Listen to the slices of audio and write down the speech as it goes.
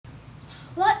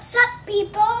What's up,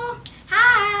 people?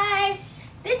 Hi!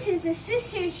 This is the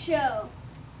Sisters Show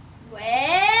with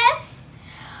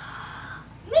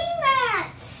me,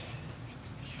 Matt.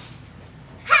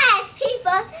 Hi,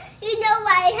 people. You know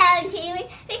why I haven't seen me?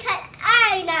 Because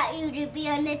I not you to be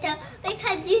on the show.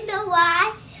 Because you know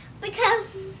why? Because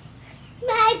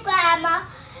my grandma,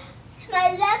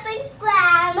 my loving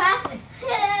grandma,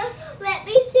 let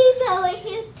me sleep over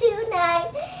here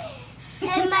tonight.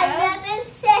 And my loving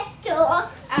sister.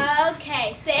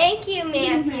 Okay, thank you,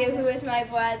 Matthew, who is my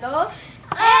brother.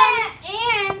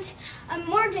 And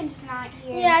Morgan's not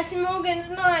here. Yes, Morgan's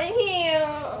not here.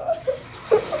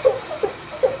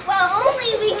 Well,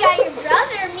 only we got your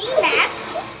brother, me,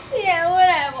 Max. Yeah,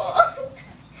 whatever.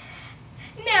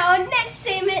 Now, our next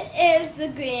segment is the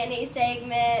Granny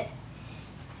segment.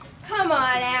 Come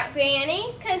on out,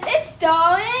 Granny, because it's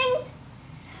starring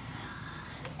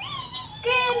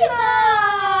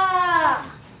Grandma!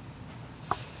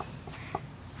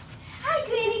 Hi,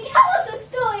 Granny. Tell us a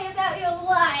story about your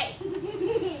life.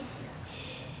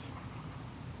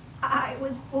 I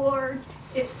was born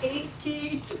in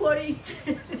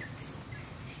 1826.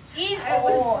 She's I old.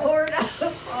 was born on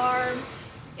a farm,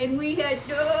 and we had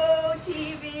no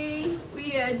TV.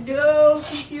 We had no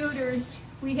computers.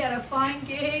 We had to find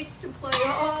games to play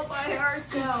all by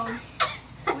ourselves.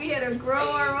 We had to grow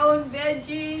our own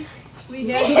veggies. We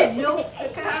had to milk the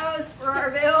cows for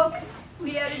our milk.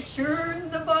 We had to churn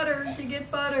the butter to get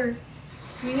butter.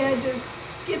 We had to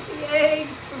get the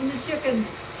eggs from the chickens.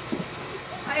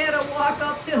 I had to walk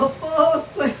uphill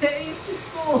both ways to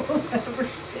school every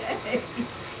day.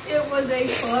 It was a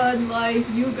fun life.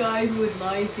 You guys would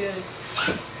like it.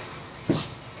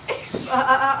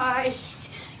 Bye.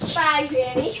 Bye,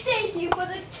 Granny. Thank you for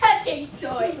the touching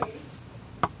story.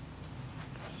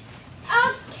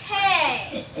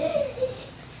 Okay.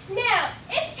 Now,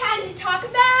 it's time to talk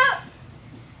about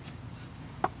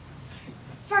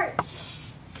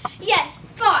farts. Yes,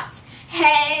 farts.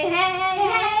 Hey, hey,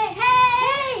 hey,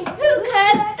 hey, who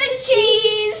cut the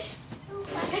cheese?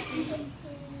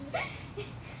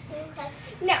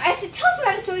 Now, Esther, tell us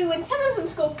about a story when someone from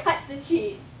school cut the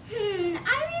cheese. I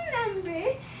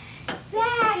remember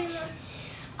that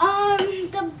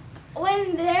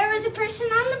when there was a person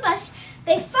on the bus,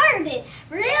 they farted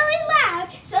really loud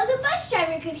so the bus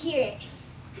driver could hear it.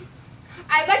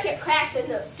 I bet you cracked in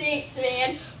those seats,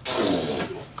 man.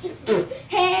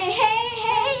 Hey, hey,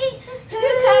 hey, who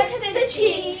cut the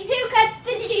cheese? Who cut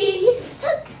the cheese?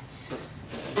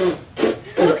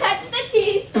 Who cut the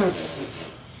cheese?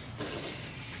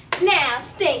 Now,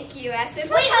 thank you, Esther.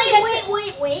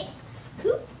 Wait.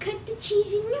 Who cut the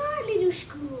cheese in your little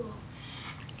school?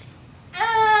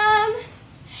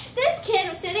 This kid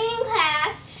was sitting in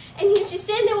class, and he's just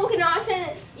sitting there looking, all of a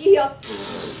sudden you hear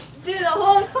through the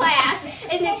whole class,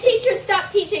 and the teacher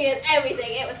stopped teaching and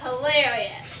everything. It was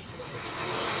hilarious.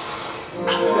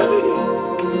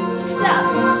 So,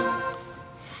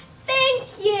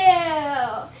 thank you.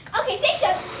 Okay, thank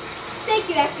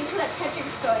you, Esther, for that touching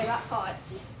story about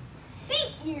farts.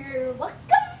 You're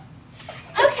welcome.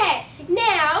 Okay,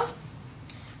 now,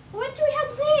 what do we have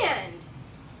planned?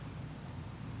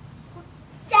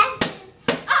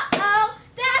 Uh-oh,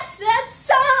 that's the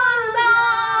song!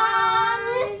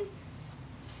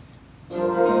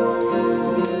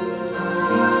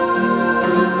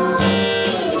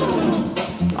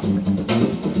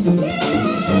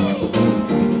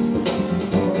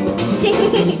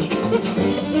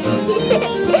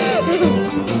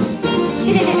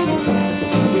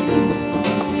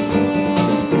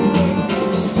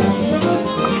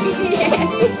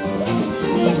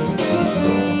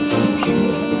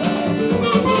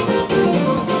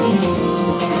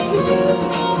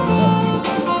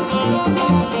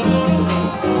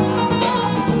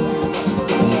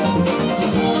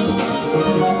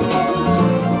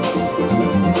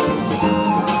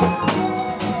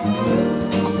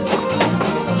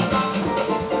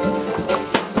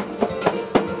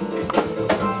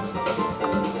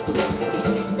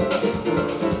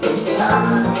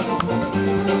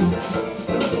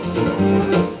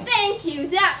 Thank you,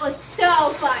 that was so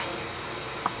fun.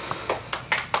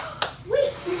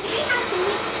 Wait, do we have to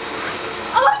mix?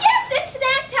 Oh yes, it's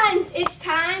snack time. It's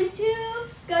time to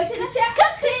go to the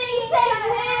cooking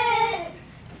segment.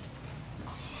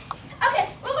 Okay,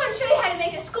 we're going to show you how to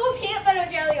make a school peanut butter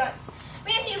jelly once.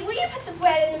 Matthew, will you put the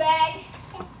bread in the bag?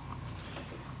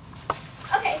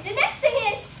 Okay, the next thing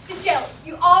is the jelly.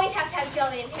 You always have to have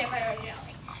jelly and peanut butter and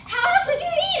jelly. How else would you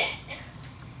eat it?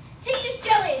 Take this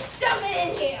jelly and dump it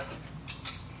in here.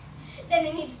 Then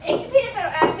you need to take the peanut butter,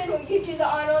 Aspen, or you do the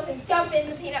honors and dump in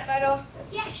the peanut butter.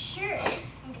 Yeah, sure. I'm going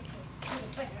to put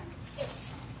peanut butter on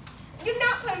this. You know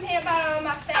some peanut butter on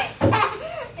my face.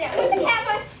 Now put the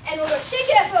cap on, and we're gonna shake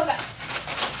it up real good.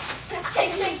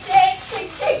 Shake, shake, shake,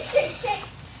 shake, shake, shake, shake.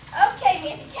 Okay,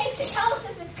 Mandy, taste it. Tell us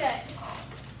if it's good.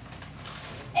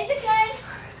 Is it good?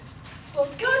 Well,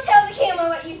 go tell the camera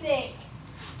what you think.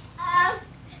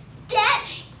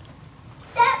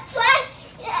 That one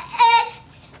is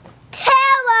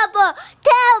terrible,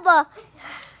 terrible.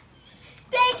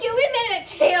 Thank you. We made a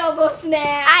terrible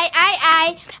snack.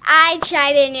 I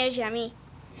tried it and it was yummy.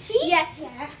 Yes.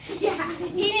 Yeah.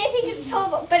 He didn't think it's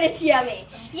terrible, but it's yummy.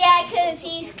 Yeah, because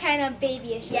he's kind of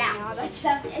babyish and all that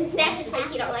stuff. And snack is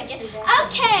fake. You don't like it.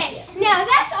 Okay. Now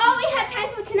that's all we had time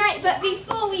for tonight. But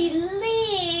before we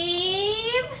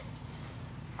leave,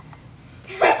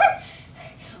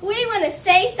 we want to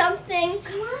say something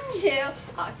to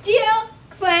our dear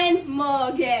friend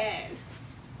Morgan.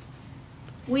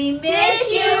 We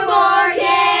miss you,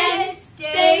 Morgan.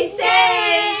 Stay safe.